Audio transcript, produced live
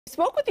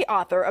Spoke with the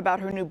author about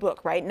her new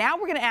book, right? Now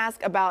we're going to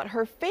ask about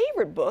her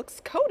favorite books.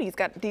 Cody's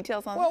got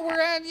details on that. Well, we're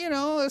at,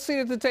 a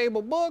seat at the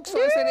table books.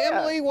 So I said,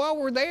 Emily, while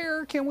we're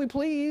there, can we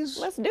please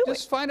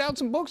just find out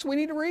some books we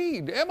need to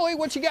read? Emily,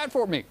 what you got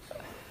for me?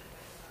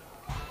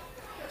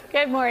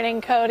 Good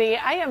morning, Cody.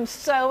 I am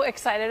so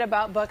excited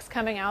about books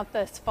coming out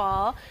this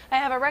fall. I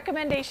have a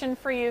recommendation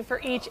for you for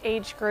each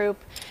age group.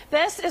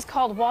 This is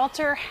called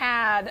Walter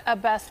Had a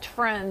Best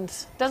Friend.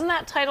 Doesn't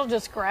that title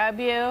just grab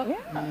you?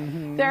 Yeah.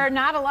 There are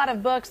not a lot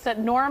of books that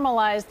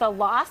normalize the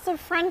loss of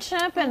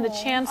friendship and the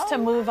chance to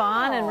move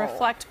on and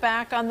reflect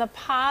back on the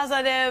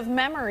positive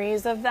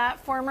memories of that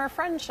former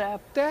friendship.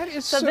 That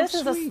is so this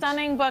sweet. is a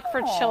stunning book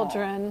for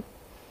children.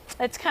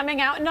 It's coming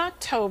out in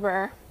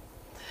October.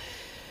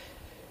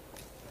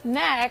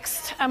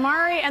 Next,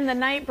 Amari and the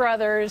Night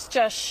Brothers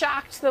just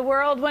shocked the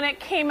world when it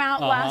came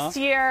out last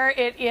year.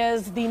 It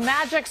is the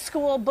magic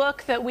school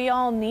book that we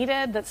all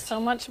needed, that's so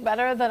much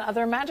better than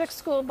other magic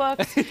school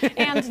books.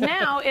 And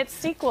now its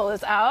sequel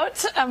is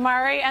out,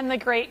 Amari and the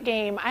Great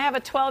Game. I have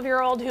a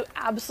 12-year-old who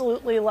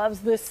absolutely loves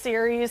this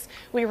series.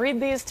 We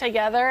read these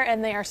together,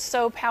 and they are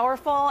so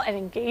powerful and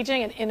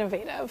engaging and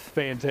innovative.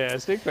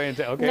 Fantastic,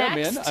 fantastic. Okay,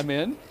 Next, I'm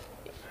in.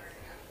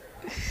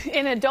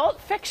 In adult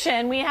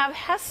fiction, we have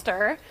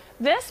Hester.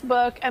 This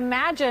book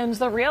imagines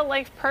the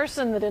real-life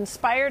person that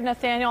inspired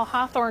Nathaniel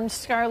Hawthorne's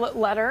Scarlet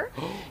Letter.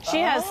 She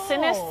has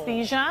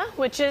synesthesia,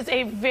 which is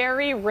a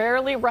very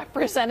rarely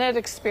represented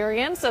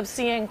experience of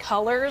seeing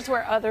colors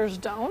where others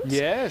don't.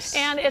 Yes.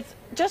 And it's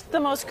just the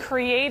most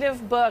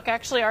creative book.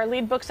 Actually, our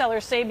lead bookseller,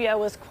 Sabia,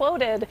 was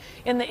quoted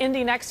in the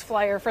Indie Next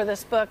flyer for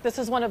this book. This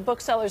is one of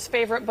booksellers'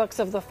 favorite books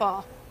of the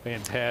fall.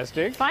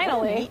 Fantastic.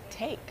 Finally,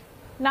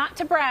 not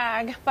to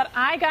brag, but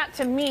I got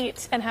to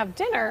meet and have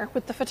dinner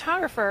with the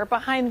photographer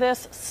behind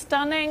this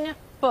stunning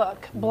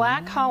book,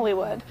 Black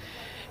Hollywood.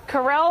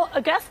 Carell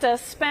Augustus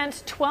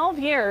spent 12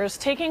 years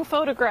taking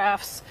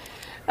photographs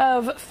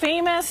of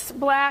famous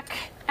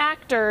black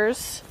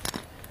actors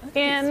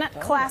in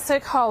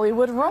classic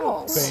Hollywood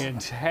roles.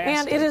 Fantastic.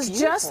 And it is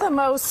just the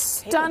most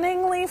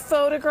stunningly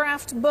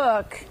photographed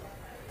book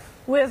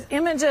with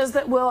images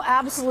that will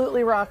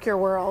absolutely rock your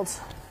world.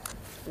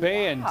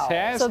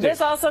 Fantastic. So this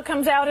also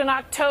comes out in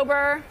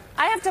October.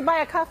 I have to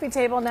buy a coffee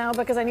table now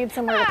because I need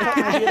somewhere to put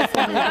my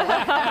beautiful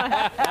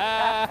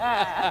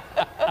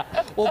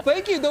music. Well,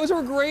 thank you. Those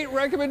were great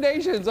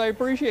recommendations. I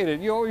appreciate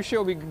it. You always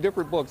show me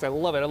different books. I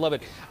love it. I love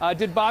it.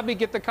 Did Bobby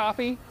get the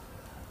coffee?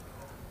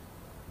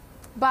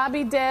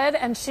 Bobby did,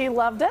 and she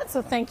loved it,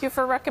 so thank you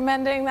for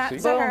recommending that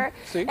to her.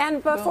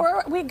 And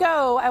before we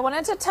go, I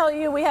wanted to tell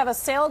you we have a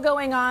sale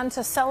going on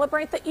to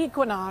celebrate the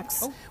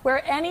equinox,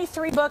 where any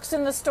 3 books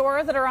in the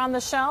store that are on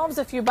the shelves,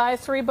 if you buy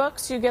 3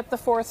 books, you get the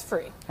 4th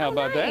free. How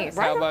about that?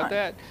 How about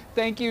that?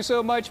 Thank you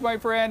so much, my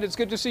friend. It's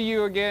good to see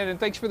you again, and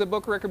thanks for the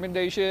book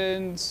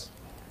recommendations.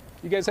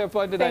 You guys have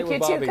fun tonight with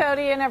Bobby. Thank you too,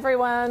 Cody and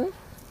everyone.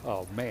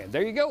 Oh, man.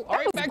 There you go. All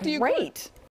right, back to you. Great.